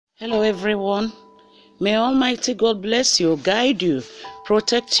Hello everyone. May Almighty God bless you, guide you,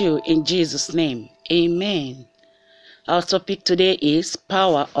 protect you in Jesus' name. Amen. Our topic today is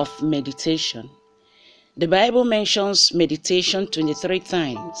power of meditation. The Bible mentions meditation 23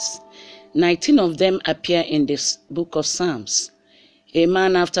 times. 19 of them appear in this book of Psalms. A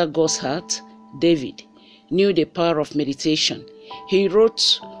man after God's heart, David, knew the power of meditation. He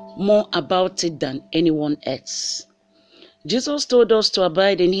wrote more about it than anyone else. Jesus told us to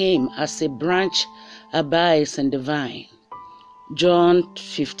abide in him as a branch abides in the vine. John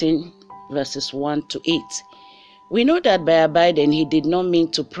 15 verses 1 to 8. We know that by abiding, he did not mean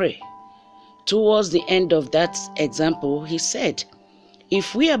to pray. Towards the end of that example, he said,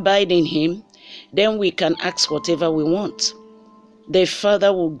 if we abide in him, then we can ask whatever we want. The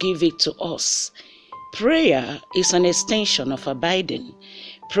Father will give it to us. Prayer is an extension of abiding.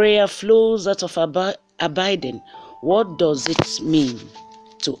 Prayer flows out of abiding. What does it mean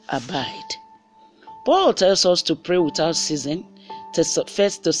to abide? Paul tells us to pray without ceasing. 1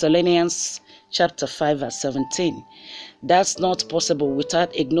 Thessalonians chapter 5 verse 17. That's not possible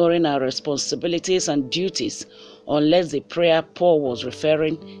without ignoring our responsibilities and duties, unless the prayer Paul was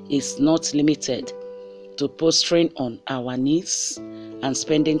referring is not limited to posturing on our knees and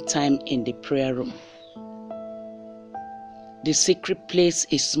spending time in the prayer room. The secret place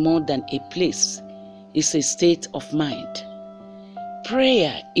is more than a place. It's a state of mind.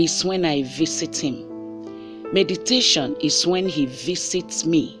 Prayer is when I visit him. Meditation is when he visits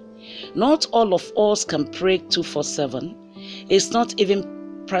me. Not all of us can pray 24/7. It's not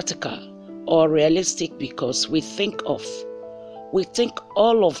even practical or realistic because we think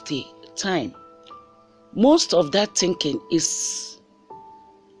all of the time. Most of that thinking is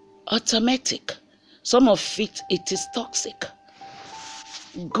automatic. Some of it is toxic.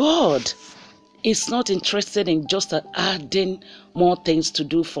 God is not interested in just adding more things to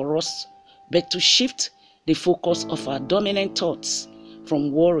do for us, but to shift the focus of our dominant thoughts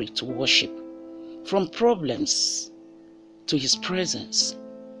from worry to worship, from problems to his presence,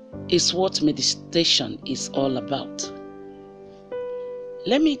 is what meditation is all about.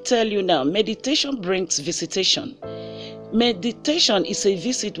 Let me tell you now, meditation brings visitation. Meditation is a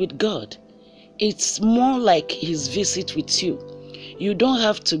visit with God. It's more like his visit with you. You don't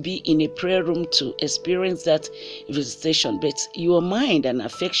have to be in a prayer room to experience that visitation, but your mind and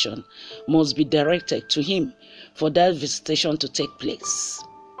affection must be directed to him for that visitation to take place.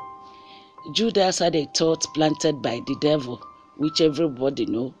 Judas had a thought planted by the devil, which everybody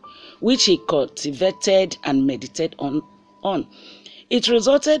knows, which he cultivated and meditated on. It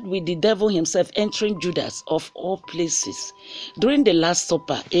resulted with the devil himself entering Judas of all places during the Last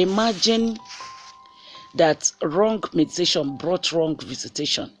Supper. Imagine that wrong meditation brought wrong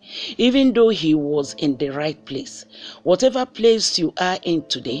visitation, even though he was in the right place. Whatever place you are in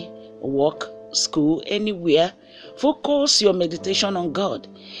today, work, school, anywhere, focus your meditation on God.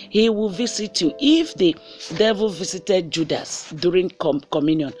 He will visit you. If the devil visited Judas during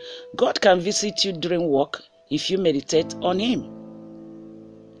communion, God can visit you during work if you meditate on him.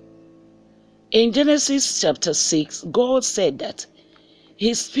 In Genesis chapter 6, God said that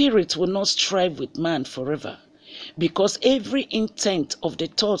his spirit will not strive with man forever, because every intent of the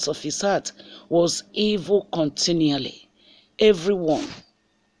thoughts of his heart was evil continually. Everyone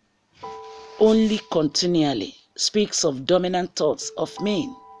only continually speaks of dominant thoughts of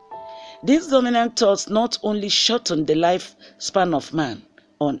men. These dominant thoughts not only shortened the lifespan of man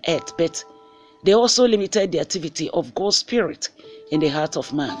on earth, but they also limited the activity of God's spirit in the heart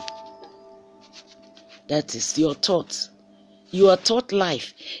of man. That is your thoughts. Your thought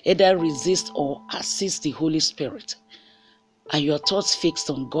life either resists or assists the Holy Spirit. Are your thoughts fixed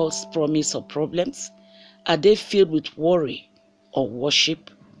on God's promise or problems? Are they filled with worry or worship?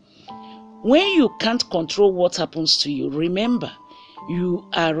 When you can't control what happens to you, remember, you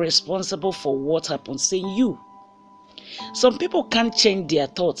are responsible for what happens in you. Some people can't change their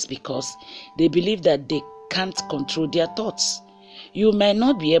thoughts because they believe that they can't control their thoughts. You might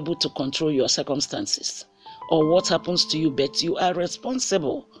not be able to control your circumstances or what happens to you, but you are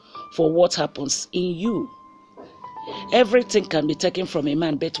responsible for what happens in you. Everything can be taken from a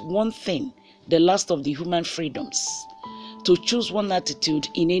man, but one thing, the last of the human freedoms, to choose one attitude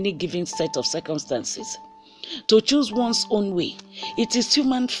in any given set of circumstances, to choose one's own way. It is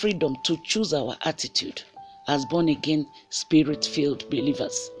human freedom to choose our attitude as born-again, spirit-filled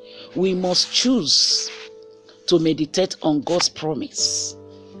believers. We must choose to meditate on God's promise,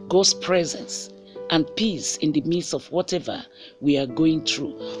 God's presence, and peace in the midst of whatever we are going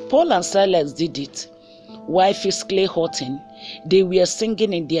through. Paul and Silas did it. While physically hurting, they were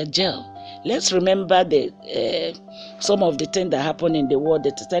singing in their jail. Let's remember some of the things that happened in the world.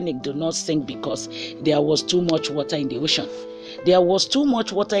 The Titanic did not sink because there was too much water in the ocean. There was too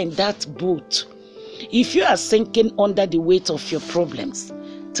much water in that boat. If you are sinking under the weight of your problems,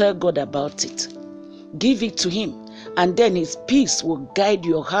 tell God about it. Give it to Him, and then His peace will guide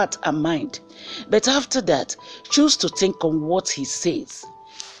your heart and mind. But after that, choose to think on what He says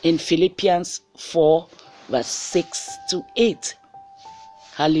in Philippians 4, verse 6 to 8.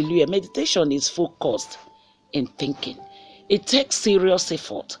 Hallelujah. Meditation is focused in thinking. It takes serious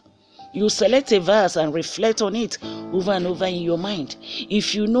effort. You select a verse and reflect on it over and over in your mind.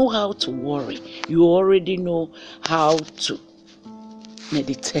 If you know how to worry, you already know how to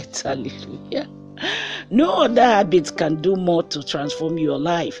meditate. Hallelujah. No other habit can do more to transform your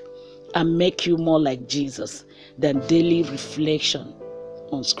life and make you more like Jesus than daily reflection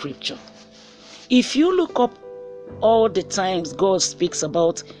on Scripture. If you look up all the times God speaks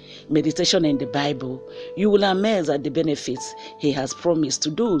about meditation in the Bible, you will amaze at the benefits He has promised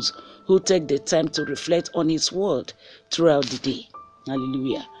to those who take the time to reflect on His word throughout the day.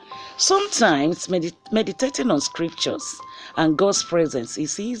 Hallelujah. Sometimes meditating on Scriptures and God's presence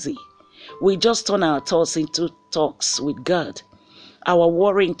is easy. We just turn our thoughts into talks with God, our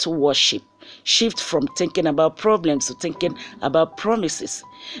worry into worship, shift from thinking about problems to thinking about promises.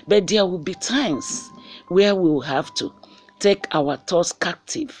 But there will be times where we will have to take our thoughts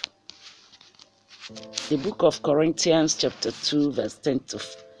captive. The book of Corinthians chapter 2 verse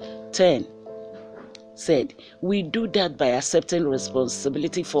 10 said, we do that by accepting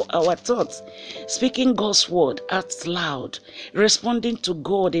responsibility for our thoughts, speaking God's word out loud, responding to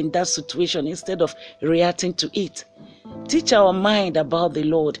God in that situation instead of reacting to it. Teach our mind about the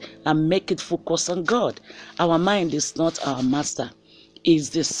Lord and make it focus on God. Our mind is not our master. It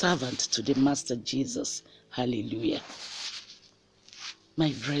is the servant to the Master Jesus. Hallelujah.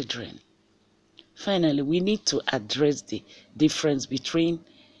 My brethren, finally, we need to address the difference between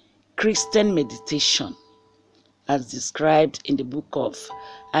Christian meditation as described in the book of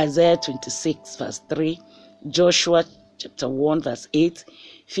Isaiah 26 verse 3, Joshua chapter 1 verse 8,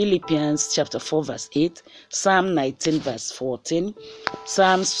 Philippians chapter 4 verse 8, Psalm 19 verse 14,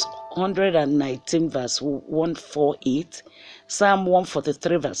 Psalms 119 verse 148, Psalm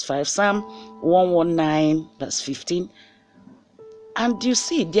 143 verse 5, Psalm 119 verse 15. And you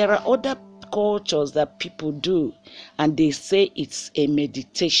see, there are other cultures that people do, and they say it's a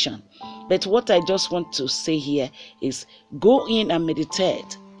meditation. But what I just want to say here is go in and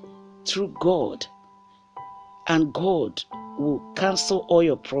meditate through God, and God will cancel all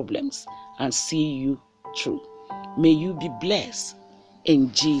your problems and see you through. May you be blessed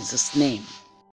in Jesus' name.